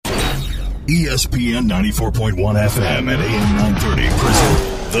ESPN 94.1 FM and AM 930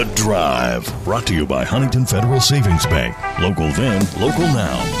 present The Drive. Brought to you by Huntington Federal Savings Bank. Local then, local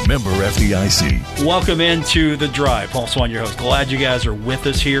now. Member FDIC. Welcome into The Drive. Paul Swann, your host. Glad you guys are with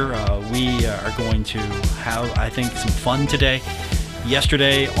us here. We are going to have, I think, some fun today.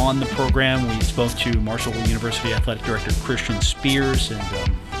 Yesterday on the program, we spoke to Marshall University Athletic Director Christian Spears, and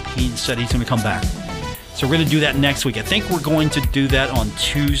he said he's going to come back. So we're going to do that next week. I think we're going to do that on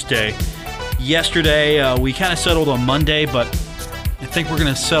Tuesday. Yesterday, we kind of settled on Monday, but I think we're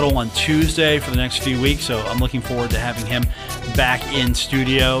going to settle on Tuesday for the next few weeks. So I'm looking forward to having him back in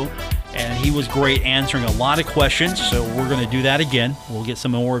studio. And he was great answering a lot of questions. So we're going to do that again. We'll get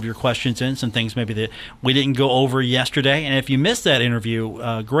some more of your questions in, some things maybe that we didn't go over yesterday. And if you missed that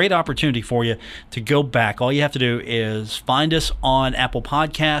interview, great opportunity for you to go back. All you have to do is find us on Apple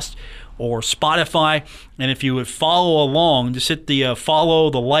Podcasts or Spotify. And if you would follow along, just hit the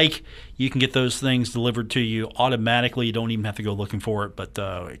follow, the like. You can get those things delivered to you automatically. You don't even have to go looking for it. But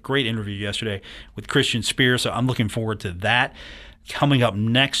a great interview yesterday with Christian Spears. So I'm looking forward to that coming up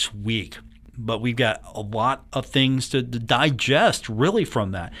next week. But we've got a lot of things to digest really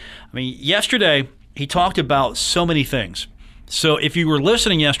from that. I mean, yesterday he talked about so many things. So if you were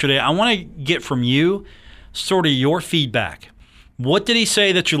listening yesterday, I want to get from you sort of your feedback. What did he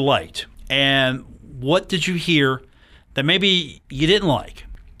say that you liked? And what did you hear that maybe you didn't like?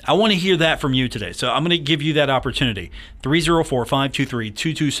 I want to hear that from you today. So I'm going to give you that opportunity.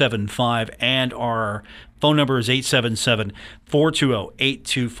 304-523-2275, and our phone number is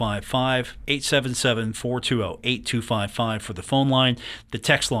 877-420-8255, 877-420-8255 for the phone line. The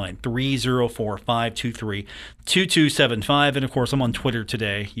text line, 304-523-2275. And, of course, I'm on Twitter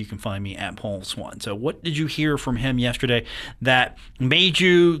today. You can find me at Paul Swann. So what did you hear from him yesterday that made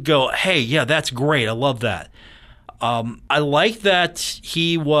you go, hey, yeah, that's great. I love that. I like that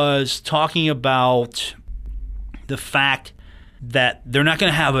he was talking about the fact that they're not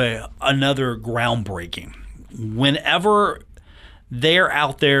going to have another groundbreaking. Whenever they're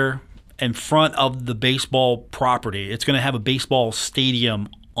out there in front of the baseball property, it's going to have a baseball stadium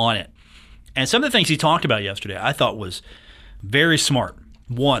on it. And some of the things he talked about yesterday I thought was very smart.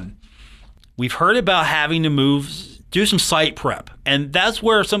 One, we've heard about having to do some site prep, and that's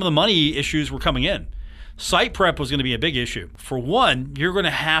where some of the money issues were coming in. Site prep was going to be a big issue. For one, you're going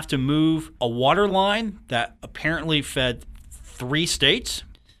to have to move a water line that apparently fed 3 states.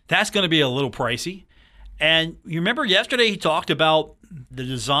 That's going to be a little pricey. And you remember yesterday he talked about the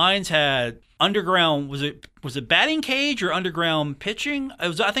designs had underground, was it batting cage or underground pitching? I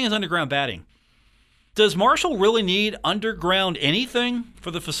think it was underground batting. Does Marshall really need underground anything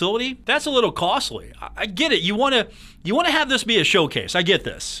for the facility? That's a little costly. I get it. You want to have this be a showcase. I get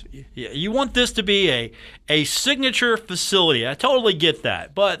this. You want this to be a signature facility. I totally get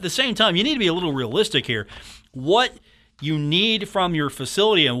that. But at the same time, you need to be a little realistic here. What you need from your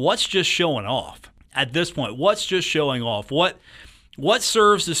facility and what's just showing off at this point. What's just showing off? What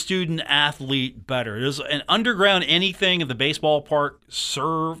serves the student athlete better? Does an underground anything at the baseball park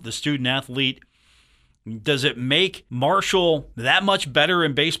serve the student athlete? Does it make Marshall that much better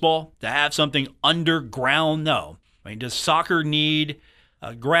in baseball to have something underground? No. I mean, does soccer need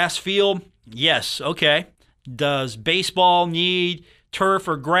a grass field? Yes. Okay. Does baseball need turf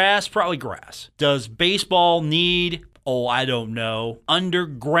or grass? Probably grass. Does baseball need, I don't know,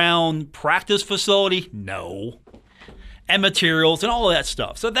 underground practice facility? No. And materials and all of that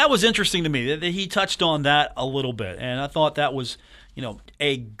stuff. So that was interesting to me that he touched on that a little bit. And I thought that was,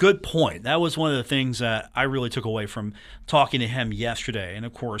 a good point. That was one of the things that I really took away from talking to him yesterday. And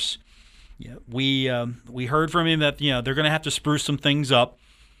of course, we heard from him that they're going to have to spruce some things up.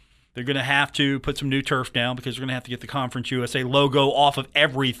 They're going to have to put some new turf down because they're going to have to get the Conference USA logo off of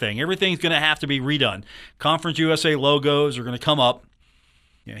everything. Everything's going to have to be redone. Conference USA logos are going to come up.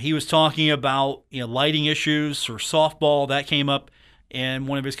 He was talking about lighting issues for softball. That came up in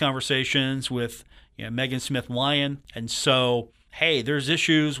one of his conversations with Megan Smith-Lyon. And so, hey, there's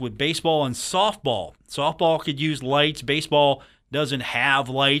issues with baseball and softball. Softball could use lights. Baseball doesn't have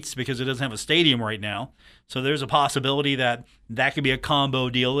lights because it doesn't have a stadium right now. So there's a possibility that could be a combo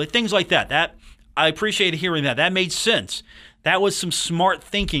deal. Things like that. That I appreciate hearing that. That made sense. That was some smart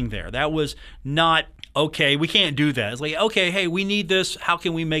thinking there. That was not, okay, we can't do that. It's like, okay, hey, we need this. How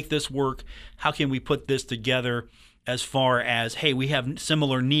can we make this work? How can we put this together as far as, hey, we have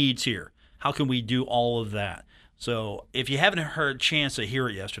similar needs here. How can we do all of that? So if you haven't heard a chance to hear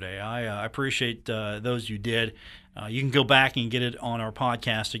it yesterday, I appreciate those you did. You can go back and get it on our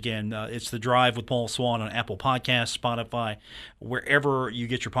podcast again. It's The Drive with Paul Swann on Apple Podcasts, Spotify, wherever you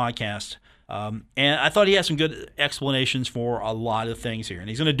get your podcast. And I thought he had some good explanations for a lot of things here. And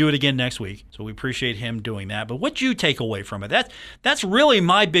he's going to do it again next week. So we appreciate him doing that. But what you take away from it? That's really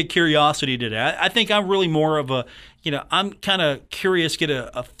my big curiosity today. I think I'm really more of a, I'm kind of curious, get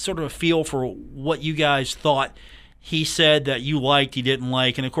a sort of a feel for what you guys thought he said that you liked, he didn't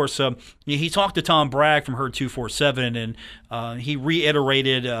like. And, of course, he talked to Tom Bragg from Herd 247, and he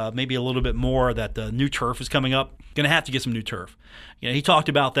reiterated maybe a little bit more that the new turf is coming up. Going to have to get some new turf. He talked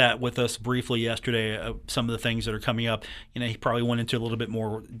about that with us briefly yesterday, some of the things that are coming up. He probably went into a little bit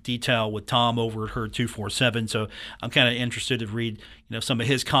more detail with Tom over at Herd 247, so I'm kind of interested to read some of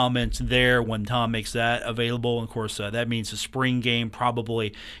his comments there when Tom makes that available. And of course, that means the spring game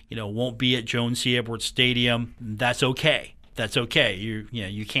probably won't be at Joan C. Edwards Stadium. That's okay. That's okay.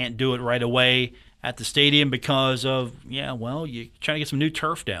 You can't do it right away at the stadium because of you're trying to get some new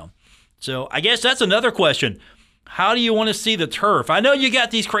turf down. So I guess that's another question. How do you want to see the turf? I know you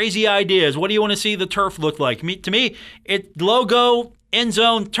got these crazy ideas. What do you want to see the turf look like? To me, it logo, end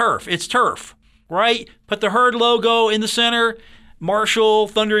zone, turf. It's turf, right? Put the Herd logo in the center, Marshall,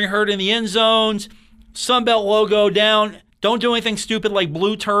 Thundering Herd in the end zones, Sunbelt logo down. Don't do anything stupid like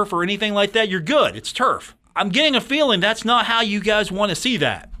blue turf or anything like that. You're good. It's turf. I'm getting a feeling that's not how you guys want to see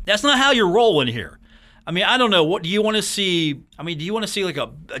that. That's not how you're rolling here. I don't know. What do you want to see? Do you want to see like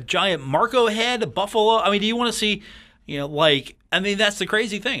a giant Marco head, a buffalo? Do you want to see, that's the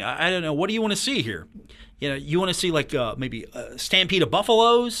crazy thing. I don't know. What do you want to see here? You want to see like maybe a stampede of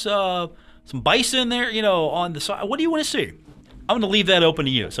buffaloes, some bison there, on the side. What do you want to see? I'm going to leave that open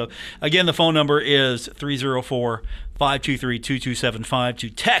to you. So, again, the phone number is 304-523-2275 to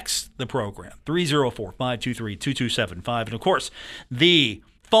text the program, 304-523-2275. And, of course, the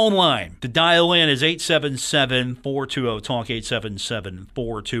phone line to dial in is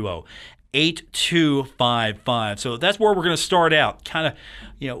 877-420-TALK, 877-420-8255. So that's where we're going to start out. Kind of,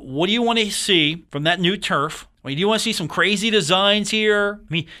 what do you want to see from that new turf? Do you want to see some crazy designs here?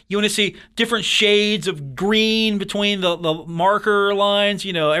 You want to see different shades of green between the marker lines,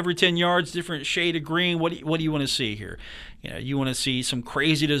 every 10 yards, different shade of green. What do you want to see here? You want to see some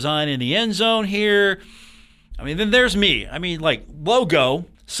crazy design in the end zone here. Then there's me. Like logo,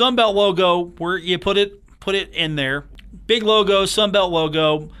 Sunbelt logo, where you put it in there. Big logo, Sunbelt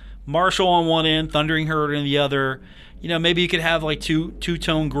logo, Marshall on one end, Thundering Herd on the other. Maybe you could have like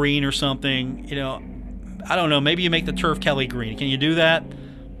two-tone green or something. I don't know. Maybe you make the turf Kelly green. Can you do that?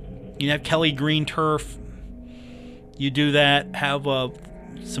 You have Kelly green turf. You do that. Have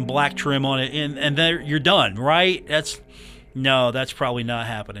some black trim on it, and then you're done, right? That's probably not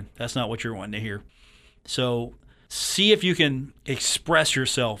happening. That's not what you're wanting to hear. So see if you can express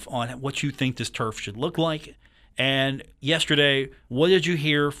yourself on what you think this turf should look like. And yesterday, what did you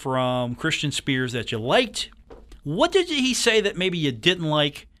hear from Christian Spears that you liked? What did he say that maybe you didn't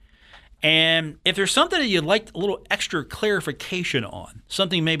like? And if there's something that you'd like a little extra clarification on,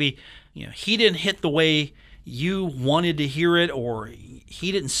 something maybe he didn't hit the way you wanted to hear it, or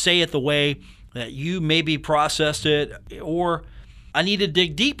he didn't say it the way that you maybe processed it, or I need to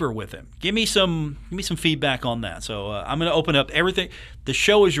dig deeper with him. Give me some feedback on that. So I'm going to open up everything. The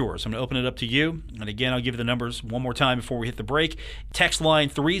show is yours. I'm going to open it up to you. And again, I'll give you the numbers one more time before we hit the break. Text line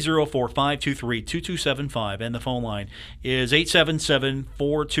 304-523-2275, and the phone line is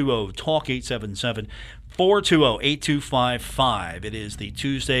 877-420-TALK, 877-420-8255. It is the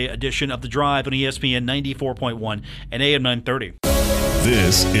Tuesday edition of The Drive on ESPN 94.1 and AM 930.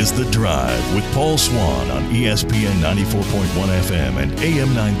 This is The Drive with Paul Swann on ESPN 94.1 FM and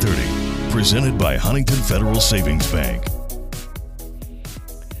AM 930. Presented by Huntington Federal Savings Bank.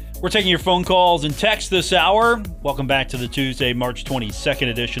 We're taking your phone calls and texts this hour. Welcome back to the Tuesday, March 22nd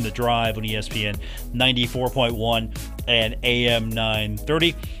edition, The Drive on ESPN 94.1 and AM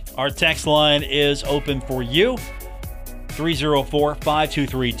 930. Our text line is open for you.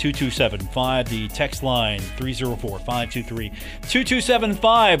 304-523-2275. The text line,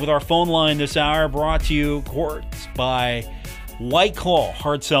 304-523-2275. With our phone line this hour, brought to you, of course, by White Claw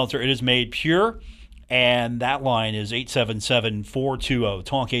Hard Seltzer. It is made pure. And that line is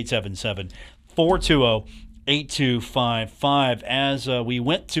 877-420-TALK, 877-420-8255. As we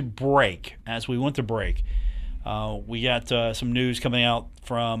went to break, we got some news coming out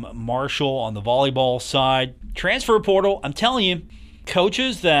from Marshall on the volleyball side. Transfer portal, I'm telling you,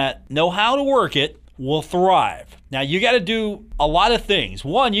 coaches that know how to work it will thrive. Now, you got to do a lot of things.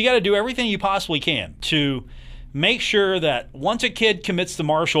 One, you got to do everything you possibly can to make sure that once a kid commits to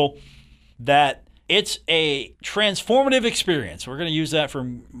Marshall, that it's a transformative experience. We're going to use that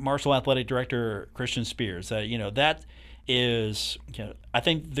from Marshall Athletic Director Christian Spears. That is, I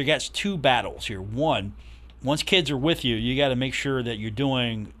think there gets two battles here. One, once kids are with you, you got to make sure that you're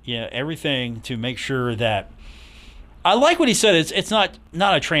doing everything to make sure that. I like what he said. It's not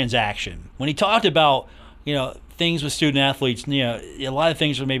a transaction. When he talked about things with student athletes, a lot of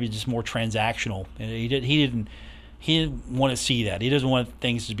things are maybe just more transactional. And he didn't want to see that. He doesn't want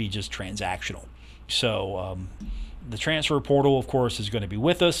things to be just transactional. So the transfer portal, of course, is going to be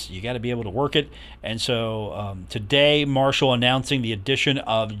with us. You got to be able to work it. And so today, Marshall announcing the addition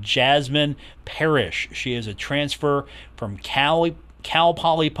of Jasmine Parrish. She is a transfer from Cal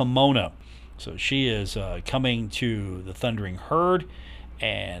Poly Pomona. So she is coming to the Thundering Herd.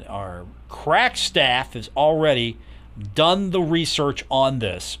 And our crack staff has already done the research on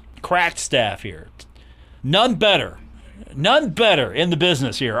this. Crack staff here. None better in the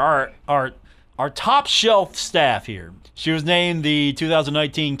business here. Our top shelf staff here. She was named the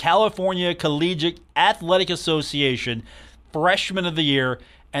 2019 California Collegiate Athletic Association Freshman of the Year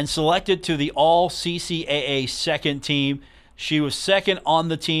and selected to the All-CCAA second team. She was second on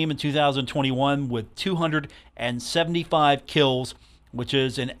the team in 2021 with 275 kills, which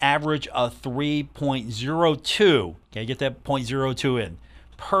is an average of 3.02. Okay, get that 0.02 in.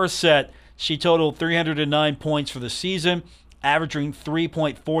 Per set, she totaled 309 points for the season, averaging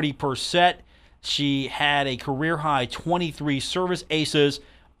 3.40 per set. She had a career-high 23 service aces,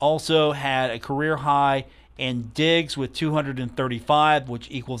 also had a career-high in digs with 235, which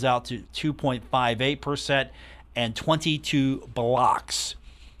equals out to 2.58 per set, and 22 blocks.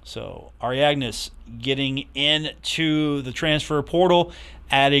 So Ariagnes getting into the transfer portal,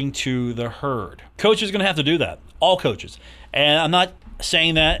 adding to the herd. Coach is going to have to do that. All coaches. And I'm not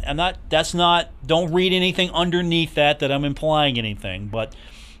saying that. Don't read anything underneath that I'm implying anything. But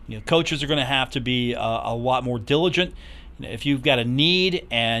coaches are going to have to be a lot more diligent. If you've got a need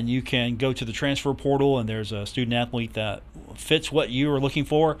and you can go to the transfer portal and there's a student athlete that fits what you are looking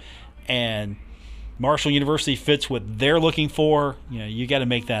for, and Marshall University fits what they're looking for, you got to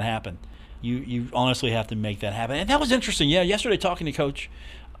make that happen. You honestly have to make that happen. And that was interesting. Yeah, yesterday talking to Coach,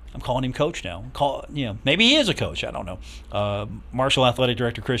 I'm calling him Coach now. Maybe he is a coach. I don't know. Marshall Athletic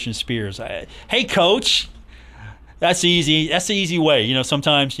Director Christian Spears. Hey, Coach. That's easy. That's the easy way.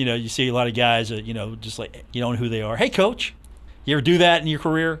 Sometimes you see a lot of guys just like you don't know who they are. Hey, Coach. You ever do that in your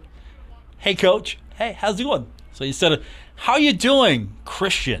career? Hey, Coach. Hey, how's it going? So instead of how you doing,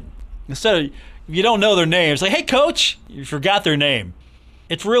 Christian? Instead of you don't know their names, like, hey, Coach, you forgot their name.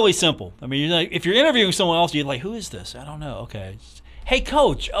 It's really simple. I mean, if you're interviewing someone else, you're like, who is this? I don't know. Okay. Hey,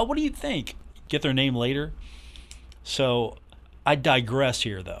 Coach, what do you think? Get their name later. So I digress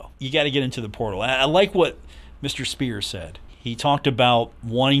here, though. You got to get into the portal. I like what Mr. Spears said. He talked about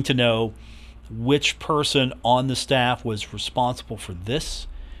wanting to know which person on the staff was responsible for this,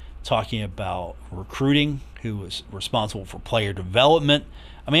 talking about recruiting, who was responsible for player development.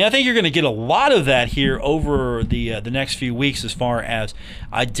 I mean, I think you're going to get a lot of that here over the next few weeks as far as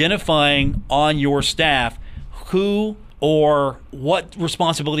identifying on your staff who or what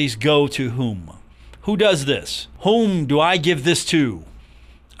responsibilities go to whom. Who does this? Whom do I give this to?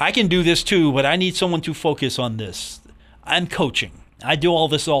 I can do this too, but I need someone to focus on this. I'm coaching. I do all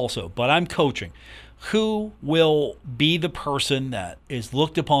this also, but I'm coaching. Who will be the person that is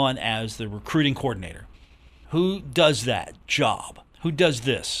looked upon as the recruiting coordinator? Who does that job? Who does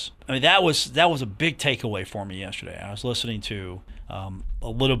this? I mean, that was a big takeaway for me yesterday. I was listening to a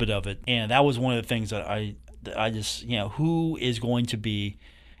little bit of it, and that was one of the things that I just, who is going to be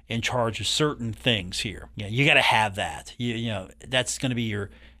in charge of certain things here? You got to have that. That's going to be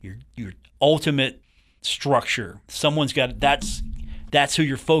your ultimate structure. Someone's got that's who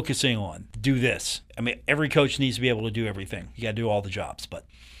you're focusing on. Do this. I mean, every coach needs to be able to do everything. You got to do all the jobs, but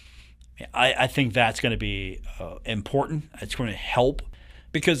I think that's going to be important. It's going to help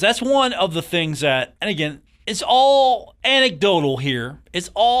because that's one of the things that, and again, it's all anecdotal here.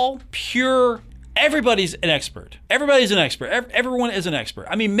 It's all pure. Everybody's an expert. Everybody's an expert. Everyone is an expert.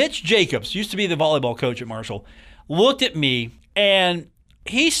 I mean, Mitch Jacobs used to be the volleyball coach at Marshall, looked at me and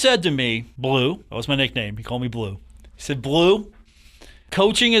he said to me, Blue, that was my nickname. He called me Blue. He said, Blue,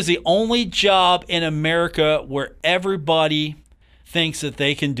 coaching is the only job in America where everybody thinks that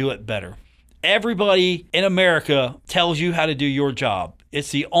they can do it better. Everybody in America tells you how to do your job.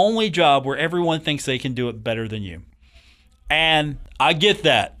 It's the only job where everyone thinks they can do it better than you. And I get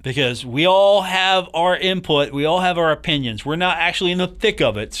that because we all have our input. We all have our opinions. We're not actually in the thick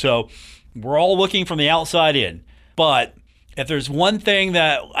of it. So we're all looking from the outside in. But if there's one thing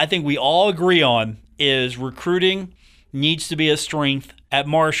that I think we all agree on is recruiting needs to be a strength at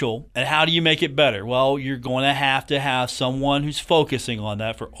Marshall. And how do you make it better? Well, you're going to have someone who's focusing on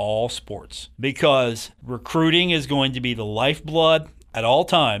that for all sports because recruiting is going to be the lifeblood at all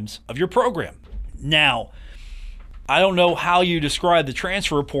times of your program. Now, I don't know how you describe the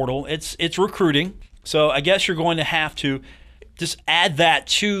transfer portal. It's recruiting. So I guess you're going to have to just add that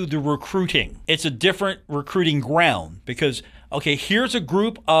to the recruiting. It's a different recruiting ground because, okay, here's a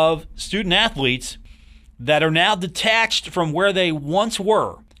group of student athletes that are now detached from where they once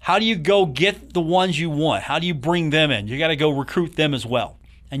were. How do you go get the ones you want? How do you bring them in? You got to go recruit them as well.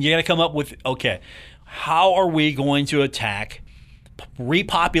 And you got to come up with, okay, how are we going to attack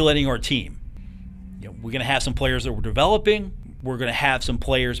repopulating our team? We're going to have some players that we're developing. We're going to have some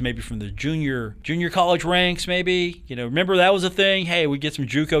players maybe from the junior college ranks maybe. Remember that was a thing? Hey, we get some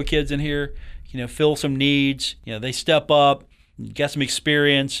JUCO kids in here, fill some needs. They step up, get some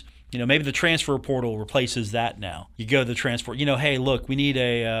experience. Maybe the transfer portal replaces that now. You go to the transfer. Hey, look, we need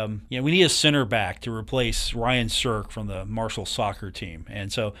a center back to replace Ryan Sirk from the Marshall soccer team.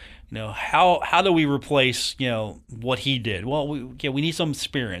 And so, how do we replace what he did? Well, we need some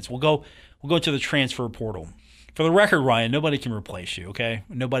experience. We'll go to the transfer portal. For the record, Ryan, nobody can replace you, okay?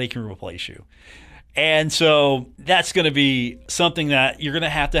 Nobody can replace you. And so that's going to be something that you're going to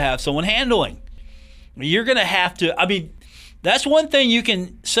have someone handling. You're going to have to, that's one thing you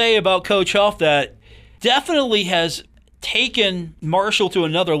can say about Coach Huff that definitely has taken Marshall to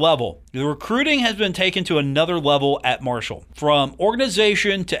another level. The recruiting has been taken to another level at Marshall. From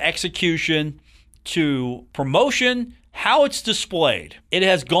organization to execution to promotion, how it's displayed. It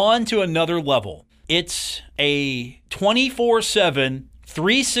has gone to another level. It's a 24/7,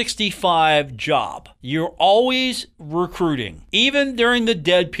 365 job. You're always recruiting. Even during the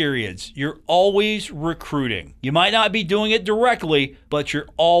dead periods, you're always recruiting. You might not be doing it directly, but you're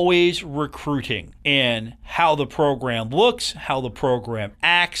always recruiting in how the program looks, how the program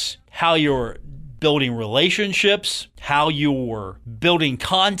acts, how you're building relationships, how you're building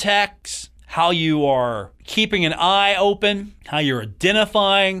contacts, how you are keeping an eye open, how you're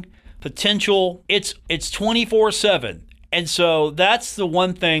identifying potential. It's 24/7. And so that's the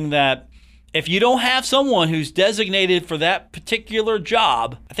one thing that if you don't have someone who's designated for that particular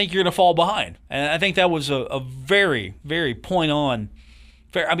job, I think you're going to fall behind. And I think that was a very, very point on.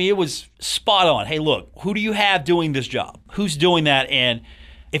 It was spot on. Hey, look, who do you have doing this job? Who's doing that? And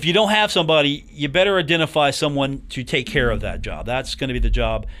if you don't have somebody, you better identify someone to take care of that job. That's going to be the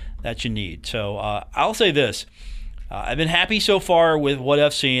job that you need. So I'll say this. I've been happy so far with what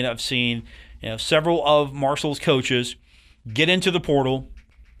I've seen. I've seen several of Marshall's coaches get into the portal.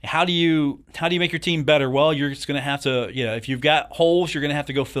 How do you make your team better? Well, you're just going to have to, if you've got holes, you're going to have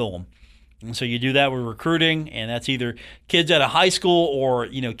to go fill them. And so you do that with recruiting, and that's either kids out of high school or,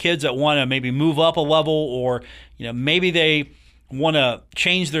 kids that want to maybe move up a level or, maybe they want to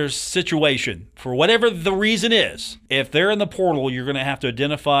change their situation for whatever the reason is. If they're in the portal, you're going to have to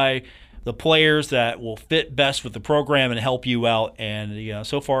identify the players that will fit best with the program and help you out. And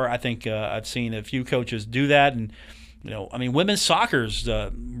so far, I think I've seen a few coaches do that. And women's soccer's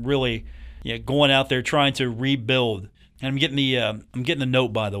really going out there trying to rebuild. And I'm getting the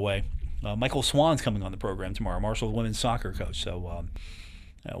note, by the way. Michael Swan's coming on the program tomorrow, Marshall's women's soccer coach. So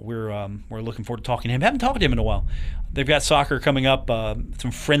we're looking forward to talking to him. Haven't talked to him in a while. They've got soccer coming up,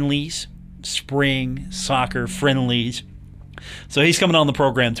 some friendlies, spring soccer friendlies. So he's coming on the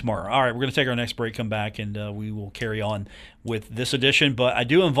program tomorrow. All right, we're going to take our next break, come back, and we will carry on with this edition. But I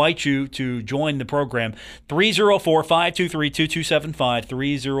do invite you to join the program, 304-523-2275,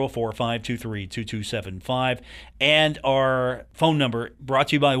 304-523-2275. And our phone number, brought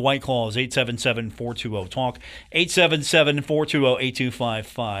to you by White Claw, is 877-420-TALK,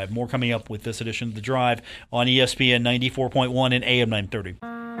 877-420-8255. More coming up with this edition of The Drive on ESPN 94.1 and AM 930.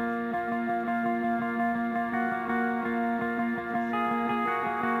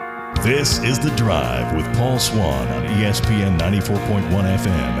 This is The Drive with Paul Swan on ESPN 94.1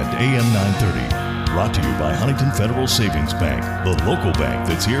 FM and AM 930. Brought to you by Huntington Federal Savings Bank, the local bank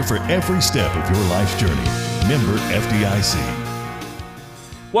that's here for every step of your life's journey. Member FDIC.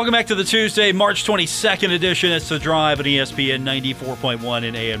 Welcome back to the Tuesday, March 22nd edition. It's The Drive at ESPN 94.1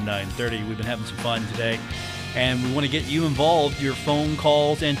 and AM 930. We've been having some fun today, and we want to get you involved. Your phone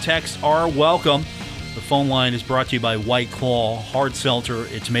calls and texts are welcome. The phone line is brought to you by White Claw Hard Seltzer.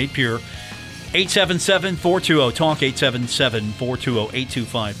 It's made pure. 877-420-TALK,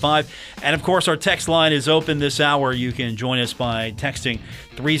 877-420-8255. And, of course, our text line is open this hour. You can join us by texting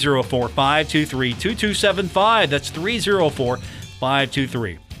 304-523-2275. That's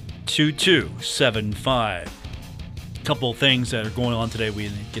 304-523-2275. A couple of things that are going on today we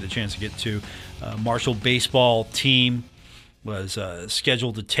didn't get a chance to get to. Marshall baseball team was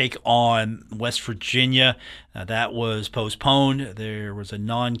scheduled to take on West Virginia. That was postponed. There was a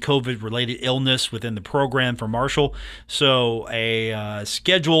non-COVID related illness within the program for Marshall. So a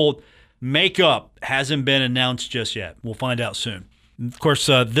scheduled makeup hasn't been announced just yet. We'll find out soon. Of course,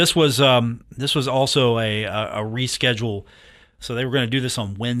 this was also a reschedule. So they were going to do this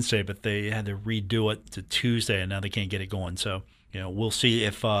on Wednesday, but they had to redo it to Tuesday, and now they can't get it going. So, we'll see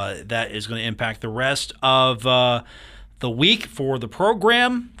if that is going to impact the rest of the week for the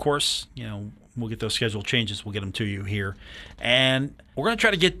program. Of course, we'll get those schedule changes. We'll get them to you here. And we're going to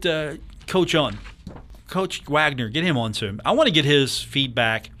try to get Coach on. Coach Wagner, get him on soon. I want to get his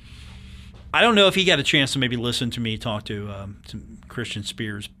feedback. I don't know if he got a chance to maybe listen to me talk to Christian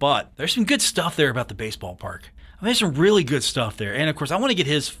Spears, but there's some good stuff there about the baseball park. I mean, there's some really good stuff there. And, of course, I want to get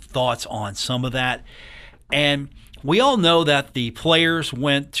his thoughts on some of that. And we all know that the players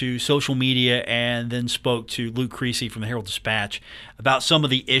went to social media and then spoke to Luke Creasy from the Herald-Dispatch about some of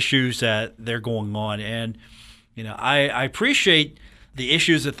the issues that they're going on. And, I appreciate the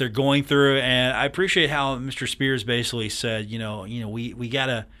issues that they're going through, and I appreciate how Mr. Spears basically said, we got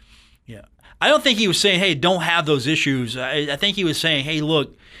to – I don't think he was saying, hey, don't have those issues. I think he was saying, hey,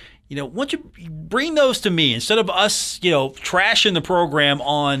 look, why don't you bring those to me instead of us, trashing the program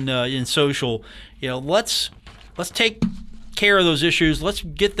on in social. Let's take care of those issues. Let's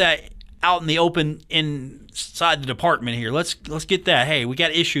get that out in the open inside the department here. Let's get that. Hey, we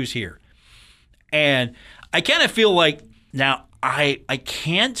got issues here, and I kind of feel like now I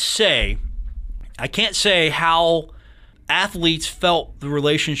can't say how athletes felt the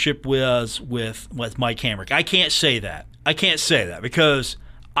relationship was with Mike Hamrick. I can't say that. Because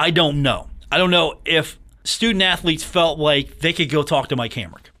I don't know. I don't know if student athletes felt like they could go talk to Mike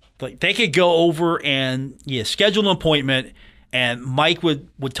Hamrick. Like they could go over and schedule an appointment and Mike would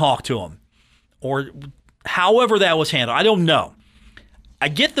talk to him. Or however that was handled. I don't know. I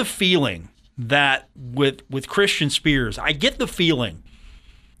get the feeling that with Christian Spears, I get the feeling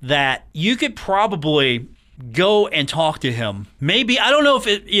that you could probably go and talk to him. Maybe, I don't know if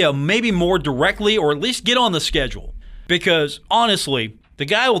it, maybe more directly or at least get on the schedule. Because honestly, the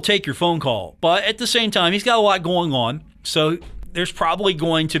guy will take your phone call. But at the same time, he's got a lot going on. So there's probably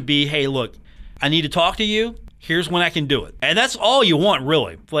going to be, hey, look, I need to talk to you. Here's when I can do it. And that's all you want,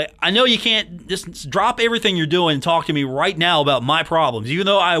 really. Like, I know you can't just drop everything you're doing and talk to me right now about my problems. Even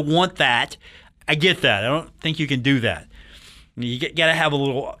though I want that, I get that. I don't think you can do that. You got to have a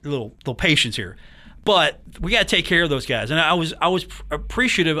little patience here. But we got to take care of those guys, and I was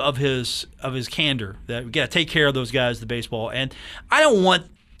appreciative of his candor that we got to take care of those guys, the baseball. And I don't want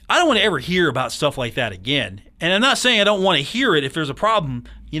to ever hear about stuff like that again. And I'm not saying I don't want to hear it. If there's a problem,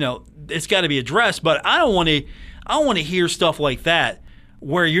 it's got to be addressed. But I don't want to hear stuff like that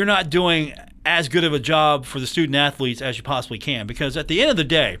where you're not doing as good of a job for the student athletes as you possibly can. Because at the end of the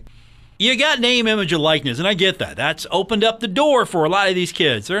day, you got name, image, and likeness, and I get that. That's opened up the door for a lot of these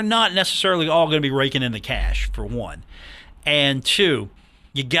kids. They're not necessarily all going to be raking in the cash, for one. And two,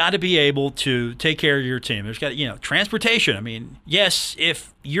 you got to be able to take care of your team. There's got transportation. I mean, yes,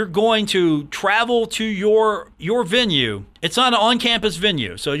 if you're going to travel to your venue, it's not an on-campus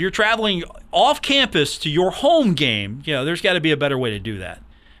venue. So you're traveling off campus to your home game. There's got to be a better way to do that.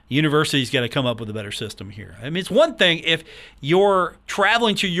 University's got to come up with a better system here. I mean, it's one thing if you're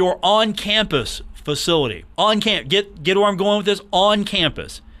traveling to your on-campus facility. Get where I'm going with this? On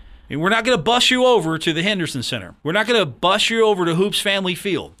campus. I mean, we're not going to bus you over to the Henderson Center. We're not going to bus you over to Hoops Family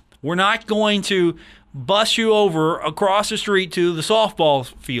Field. We're not going to bus you over across the street to the softball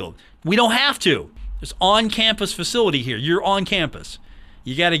field. We don't have to. It's on-campus facility here. You're on campus.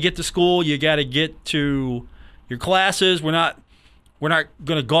 You got to get to school. You got to get to your classes. We're not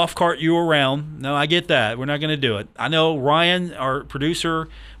going to golf cart you around. No, I get that. We're not going to do it. I know Ryan, our producer,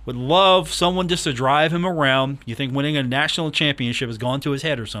 would love someone just to drive him around. You think winning a national championship has gone to his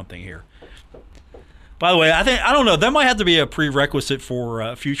head or something here. By the way, I don't know. That might have to be a prerequisite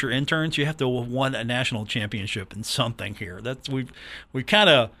for future interns. You have to have won a national championship in something here. That's we've kind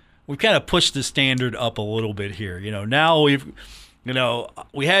of pushed the standard up a little bit here. Now we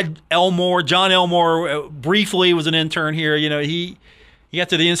had Elmore, John Elmore, briefly was an intern here. He got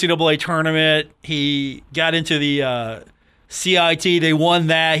to the NCAA tournament. He got into the CIT. They won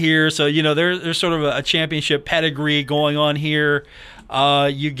that here. So, there's sort of a championship pedigree going on here.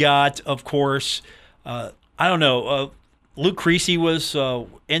 You got, of course, Luke Creasy was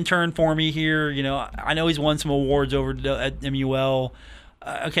intern for me here. I know he's won some awards over at MUL.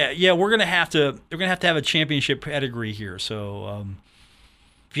 Okay, yeah, we're gonna have to have a championship pedigree here. So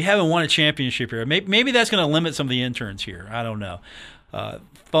if you haven't won a championship here, maybe that's gonna limit some of the interns here. I don't know.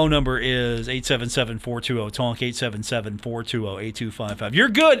 Phone number is 877-420-TONK, 877-420-8255. You're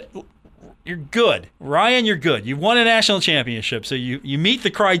good. You're good. Ryan, you're good. You won a national championship, so you meet the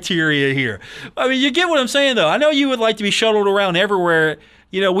criteria here. I mean, you get what I'm saying, though. I know you would like to be shuttled around everywhere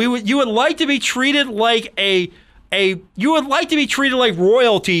You would like to be treated like you would like to be treated like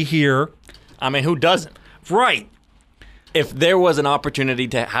royalty here. I mean, who doesn't? Right. If there was an opportunity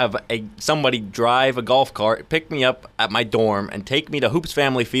to have somebody drive a golf cart, pick me up at my dorm, and take me to Hoops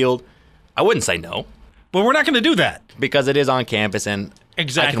Family Field, I wouldn't say no. But we're not going to do that. Because it is on campus and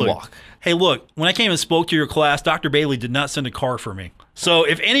exactly. I can walk. Hey, look, when I came and spoke to your class, Dr. Bailey did not send a car for me. So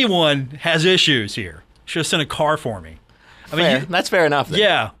if anyone has issues here, should have sent a car for me. That's fair enough then.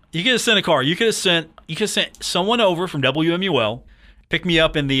 Yeah. You could have sent a car. You could have sent someone over from WMUL, pick me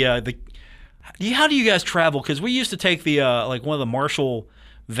up in the how do you guys travel? Because we used to take the one of the Marshall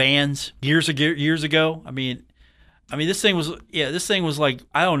vans years ago. I mean, this thing was like,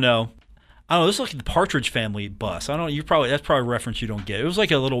 I don't know. This is like the Partridge Family bus. That's probably a reference you don't get. It was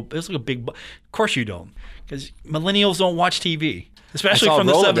like a big bus. Of course you don't, because millennials don't watch TV, especially from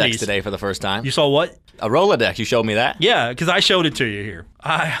the 70s. I saw a Rolodex today for the first time. You saw what? A Rolodex. You showed me that. Yeah, because I showed it to you here.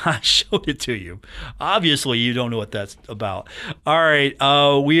 I showed it to you. Obviously, you don't know what that's about. All right,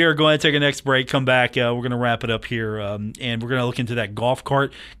 we are going to take a next break. Come back. We're going to wrap it up here, and we're going to look into that golf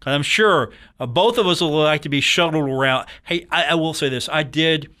cart. Because I'm sure both of us would like to be shuttled around. Hey, I will say this. I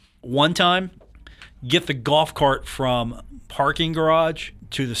did one time get the golf cart from parking garage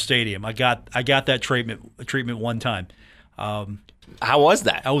to the stadium. I got that treatment one time. How was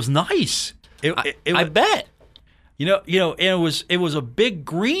that? That was nice. I bet. And it was a big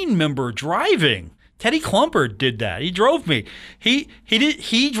Green member driving. Teddy Klumper did that. He drove me. He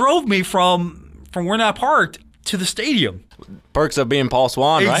drove me from where I parked to the stadium. Perks of being Paul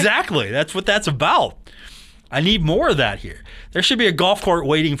Swan, right? Exactly. That's what that's about. I need more of that here. There should be a golf cart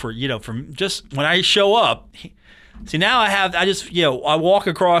waiting for, from just when I show up. See, now I walk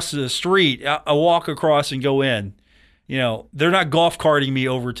across the street. I walk across and go in. They're not golf carting me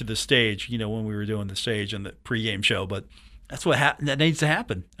over to the stage, when we were doing the stage and the pregame show, but that's that needs to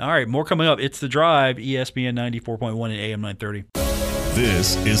happen. All right, more coming up. It's The Drive, ESPN 94.1 and AM 930.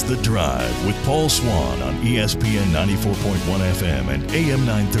 This is The Drive with Paul Swan on ESPN 94.1 FM and AM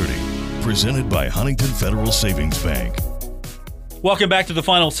 930, presented by Huntington Federal Savings Bank. Welcome back to the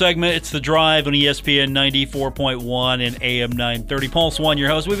final segment. It's The Drive on ESPN 94.1 and AM 930. Paul Swan, your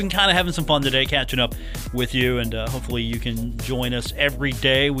host. We've been kind of having some fun today catching up with you, and hopefully you can join us every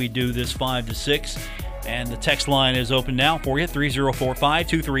day. We do this 5 to 6, and the text line is open now for you,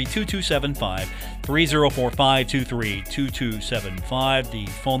 304-523-2275, 304-523-2275. The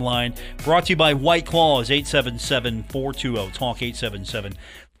phone line brought to you by White Claws, 877-420-TALK,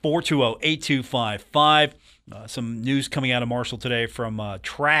 877-420-8255. Some news coming out of Marshall today from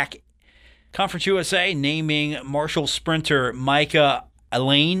Track Conference USA, naming Marshall sprinter Micah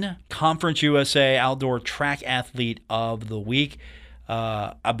Elaine Conference USA Outdoor Track Athlete of the Week.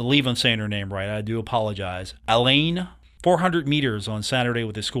 I believe I'm saying her name right. I do apologize. Elaine, 400 meters on Saturday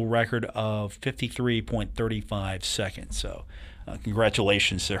with a school record of 53.35 seconds. So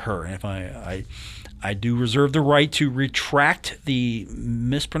congratulations to her. And if I do reserve the right to retract the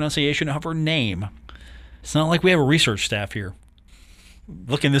mispronunciation of her name. It's not like we have a research staff here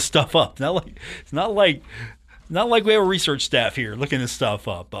looking this stuff up. It's not like we have a research staff here looking this stuff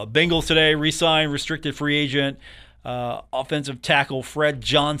up. Bengals today re-signed restricted free agent offensive tackle Fred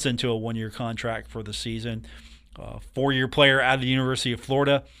Johnson to a 1-year contract for the season. 4-year player out of the University of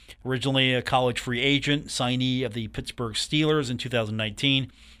Florida, originally a college free agent, signee of the Pittsburgh Steelers in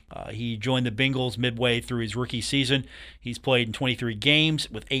 2019. He joined the Bengals midway through his rookie season. He's played in 23 games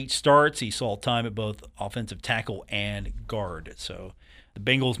with 8 starts. He saw time at both offensive tackle and guard. So the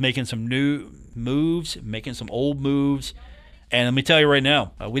Bengals making some new moves, making some old moves. And let me tell you right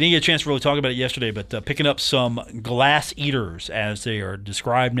now, we didn't get a chance to really talk about it yesterday, but picking up some glass eaters, as they are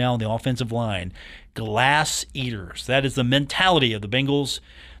described now on the offensive line. Glass eaters. That is the mentality of the Bengals.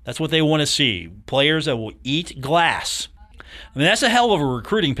 That's what they want to see. Players that will eat glass. I mean, that's a hell of a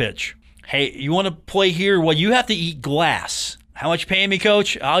recruiting pitch. Hey, you want to play here? Well, you have to eat glass. How much you paying me,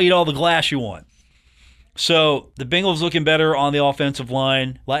 coach? I'll eat all the glass you want. So the Bengals looking better on the offensive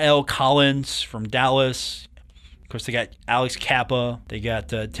line. Lael Collins from Dallas. Of course, they got Alex Kappa. They got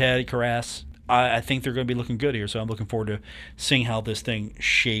Ted Karras. I think they're going to be looking good here, so I'm looking forward to seeing how this thing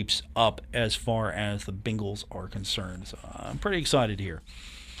shapes up as far as the Bengals are concerned. So I'm pretty excited here.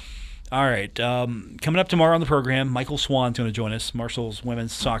 All right, coming up tomorrow on the program, Michael Swan's going to join us, Marshall's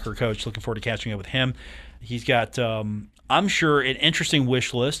women's soccer coach. Looking forward to catching up with him. He's got, I'm sure, an interesting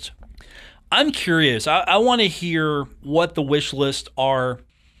wish list. I'm curious. I want to hear what the wish lists are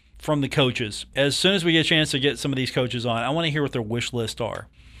from the coaches. As soon as we get a chance to get some of these coaches on, I want to hear what their wish lists are.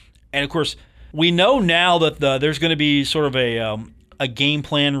 And, of course, we know now that there's going to be sort of a game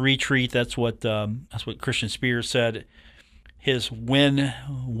plan retreat. That's what Christian Spears said his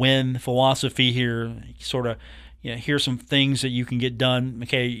win-win philosophy here. Sort of, here's some things that you can get done.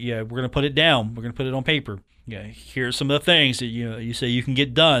 Okay, yeah, we're going to put it down. We're going to put it on paper. Yeah, here's some of the things that you say you can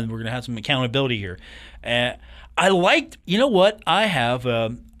get done. We're going to have some accountability here. I liked, what? I have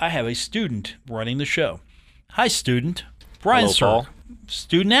a student running the show. Hi, student. Brian Hello, Sirk,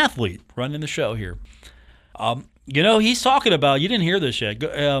 student athlete running the show here. He's talking about, you didn't hear this yet.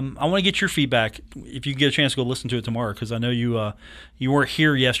 I want to get your feedback if you get a chance to go listen to it tomorrow, because I know you weren't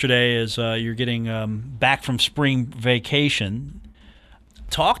here yesterday as you're getting back from spring vacation.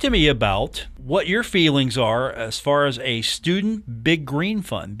 Talk to me about what your feelings are as far as a student Big Green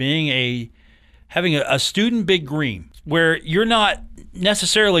fund, having a student Big Green, where you're not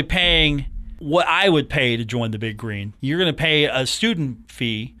necessarily paying what I would pay to join the Big Green. You're going to pay a student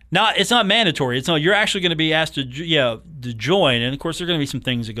fee. It's not mandatory. You're actually going to be asked to join, and of course there are going to be some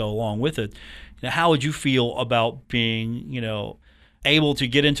things that go along with it. How would you feel about being able to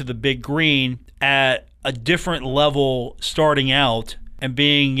get into the Big Green at a different level starting out, and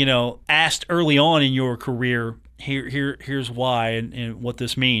being asked early on in your career, here's why and what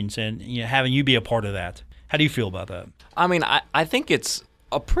this means, and having you be a part of that? How do you feel about that? I mean, I think it's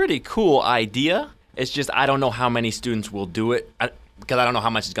a pretty cool idea. It's just I don't know how many students will do it because I don't know how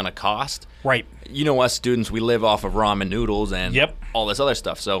much it's going to cost. Right. Us students, we live off of ramen noodles and all this other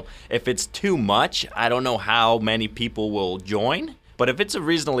stuff. So if it's too much, I don't know how many people will join. But if it's a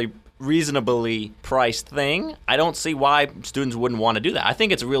reasonably priced thing, I don't see why students wouldn't want to do that. I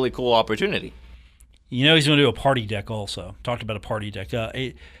think it's a really cool opportunity. He's going to do a party deck also. Talked about a party deck. Can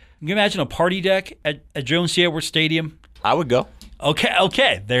you imagine a party deck at Jones C. Edwards Stadium? I would go.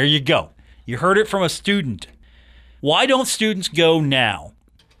 Okay, there you go. You heard it from a student. Why don't students go now?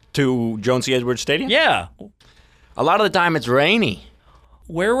 To Jones C. Edwards Stadium? Yeah. A lot of the time it's rainy.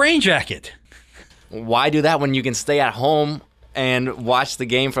 Wear a rain jacket. Why do that when you can stay at home and watch the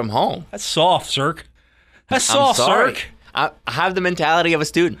game from home? That's soft, Sirk. That's soft, Sirk. I have the mentality of a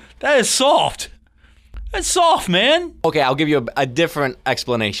student. That is soft. That's soft, man. Okay, I'll give you a different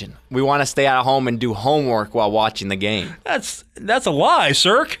explanation. We want to stay at home and do homework while watching the game. That's a lie,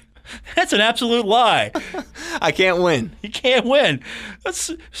 Sirk. That's an absolute lie. I can't win. You can't win.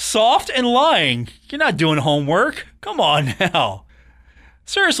 That's soft and lying. You're not doing homework. Come on now.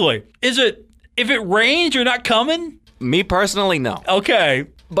 Seriously, if it rains, you're not coming? Me personally, no. Okay.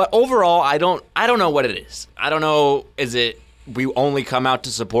 But overall, I don't know what it is. I don't know, is it we only come out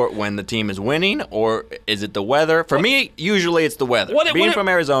to support when the team is winning, or is it the weather? For me, usually it's the weather. Being from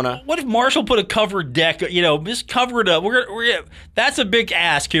Arizona. What if Marshall put a covered deck, just cover it up? That's a big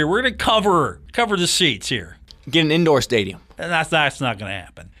ask here. We're going to cover the seats here. Get an indoor stadium. And that's not going to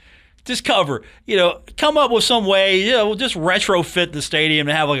happen. Just cover. Come up with some way. We'll just retrofit the stadium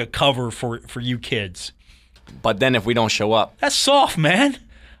and have like a cover for you kids. But then if we don't show up. That's soft, man.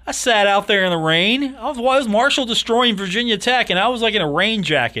 I sat out there in the rain. I was Marshall destroying Virginia Tech, and I was like in a rain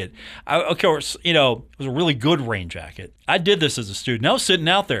jacket. Of course, it was a really good rain jacket. I did this as a student. I was sitting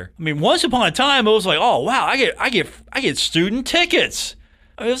out there. I mean, once upon a time, it was like, oh wow, I get student tickets.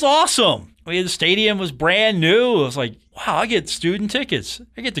 I mean, it was awesome. I mean, the stadium was brand new. It was like, wow, I get student tickets.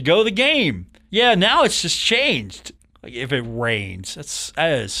 I get to go to the game. Yeah, now it's just changed. Like if it rains,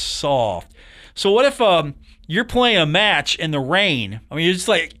 that is soft. So what if you're playing a match in the rain? I mean, you're just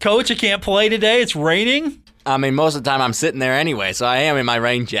like, Coach, I can't play today. It's raining. I mean, most of the time I'm sitting there anyway, so I am in my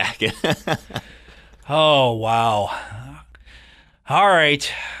rain jacket. Oh, wow. All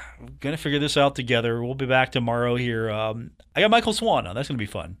right. We're going to figure this out together. We'll be back tomorrow here. I got Michael Swan on. That's going to be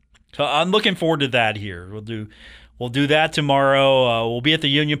fun. So I'm looking forward to that here. We'll do that tomorrow. We'll be at the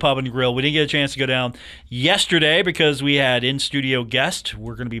Union Pub and Grill. We didn't get a chance to go down yesterday because we had in-studio guest.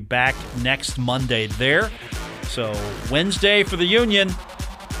 We're going to be back next Monday there. So Wednesday for the Union.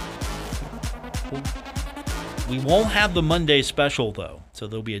 We won't have the Monday special, though. So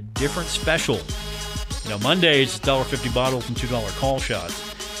there'll be a different special. Monday is $1.50 bottles and $2 call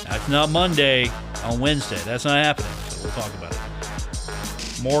shots. That's not Monday on Wednesday. That's not happening. So we'll talk about it.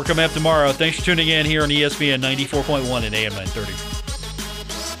 More coming up tomorrow. Thanks for tuning in here on ESPN 94.1 and AM 930.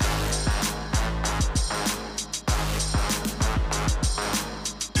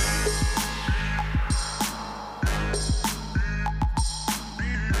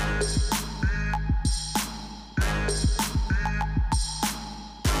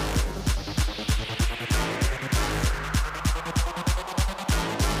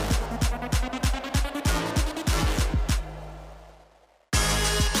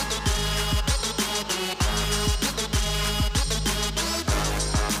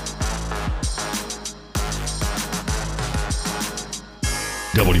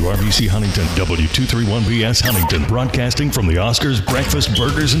 WRBC Huntington, W231BS Huntington, broadcasting from the Oscars Breakfast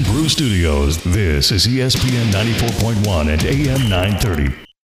Burgers and Brew Studios. This is ESPN 94.1 and AM 930.